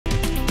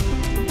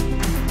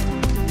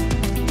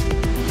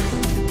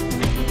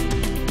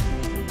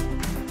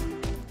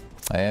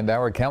And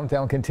our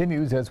countdown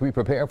continues as we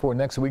prepare for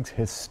next week's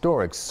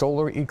historic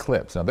solar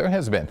eclipse. Now, there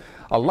has been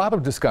a lot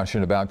of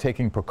discussion about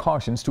taking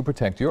precautions to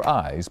protect your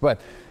eyes, but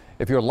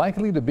if you're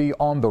likely to be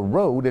on the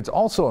road, it's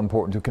also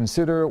important to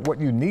consider what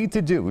you need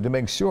to do to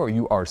make sure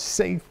you are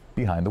safe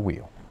behind the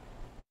wheel.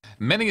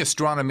 Many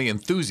astronomy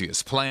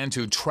enthusiasts plan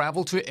to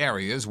travel to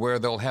areas where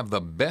they'll have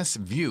the best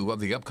view of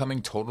the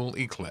upcoming total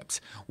eclipse.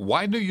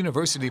 Widener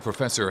University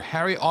professor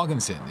Harry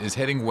Augenson is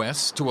heading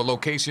west to a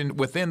location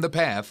within the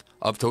path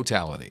of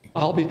totality.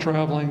 I'll be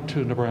traveling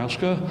to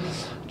Nebraska,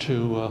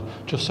 to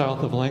just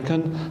south of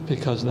Lincoln,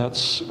 because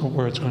that's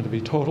where it's going to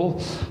be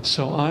total.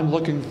 So I'm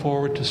looking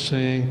forward to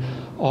seeing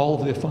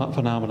all of the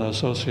phenomena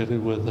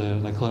associated with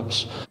an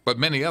eclipse. But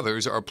many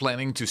others are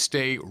planning to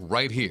stay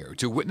right here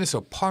to witness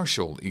a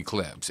partial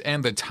eclipse.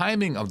 And the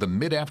timing of the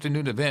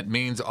mid-afternoon event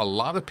means a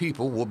lot of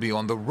people will be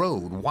on the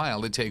road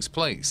while it takes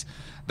place.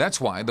 That's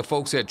why the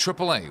folks at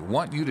AAA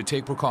want you to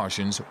take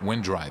precautions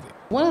when driving.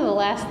 One of the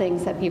last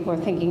things that people are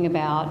thinking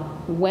about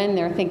when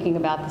they're thinking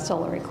about the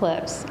solar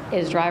eclipse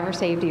is driver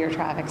safety or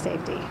traffic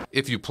safety.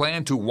 If you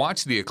plan to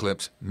watch the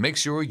eclipse, make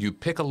sure you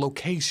pick a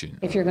location.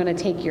 If you're going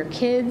to take your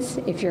kids,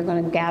 if you're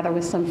going to gather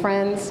with some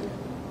friends,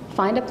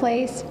 find a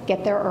place,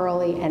 get there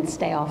early, and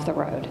stay off the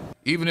road.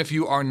 Even if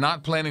you are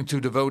not planning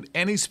to devote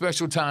any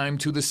special time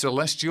to the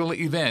celestial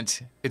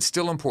event, it's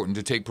still important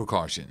to take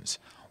precautions.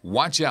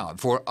 Watch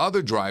out for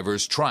other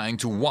drivers trying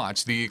to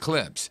watch the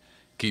eclipse.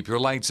 Keep your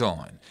lights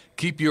on.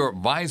 Keep your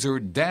visor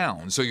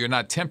down so you're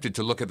not tempted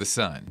to look at the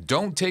sun.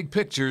 Don't take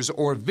pictures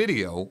or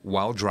video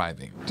while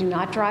driving. Do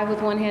not drive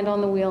with one hand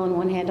on the wheel and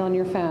one hand on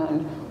your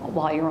phone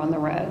while you're on the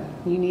road.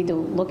 You need to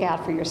look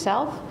out for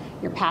yourself,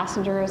 your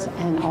passengers,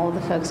 and all of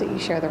the folks that you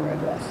share the road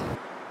with.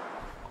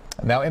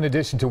 Now, in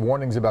addition to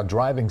warnings about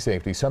driving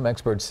safety, some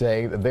experts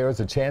say that there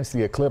is a chance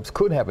the eclipse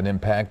could have an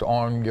impact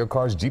on your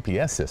car's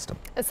GPS system.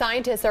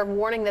 Scientists are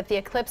warning that the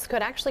eclipse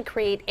could actually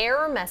create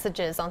error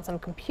messages on some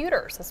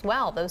computers as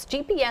well. Those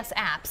GPS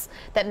apps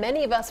that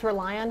many of us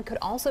rely on could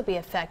also be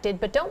affected,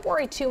 but don't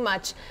worry too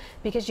much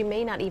because you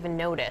may not even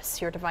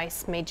notice. Your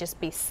device may just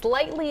be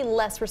slightly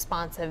less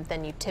responsive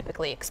than you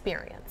typically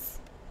experience.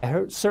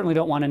 I certainly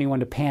don't want anyone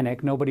to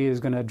panic. Nobody is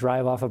going to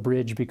drive off a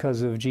bridge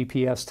because of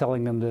GPS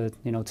telling them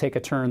to, take a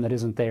turn that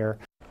isn't there.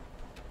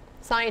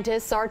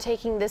 Scientists are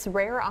taking this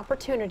rare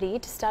opportunity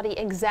to study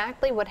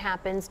exactly what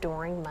happens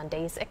during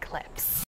Monday's eclipse.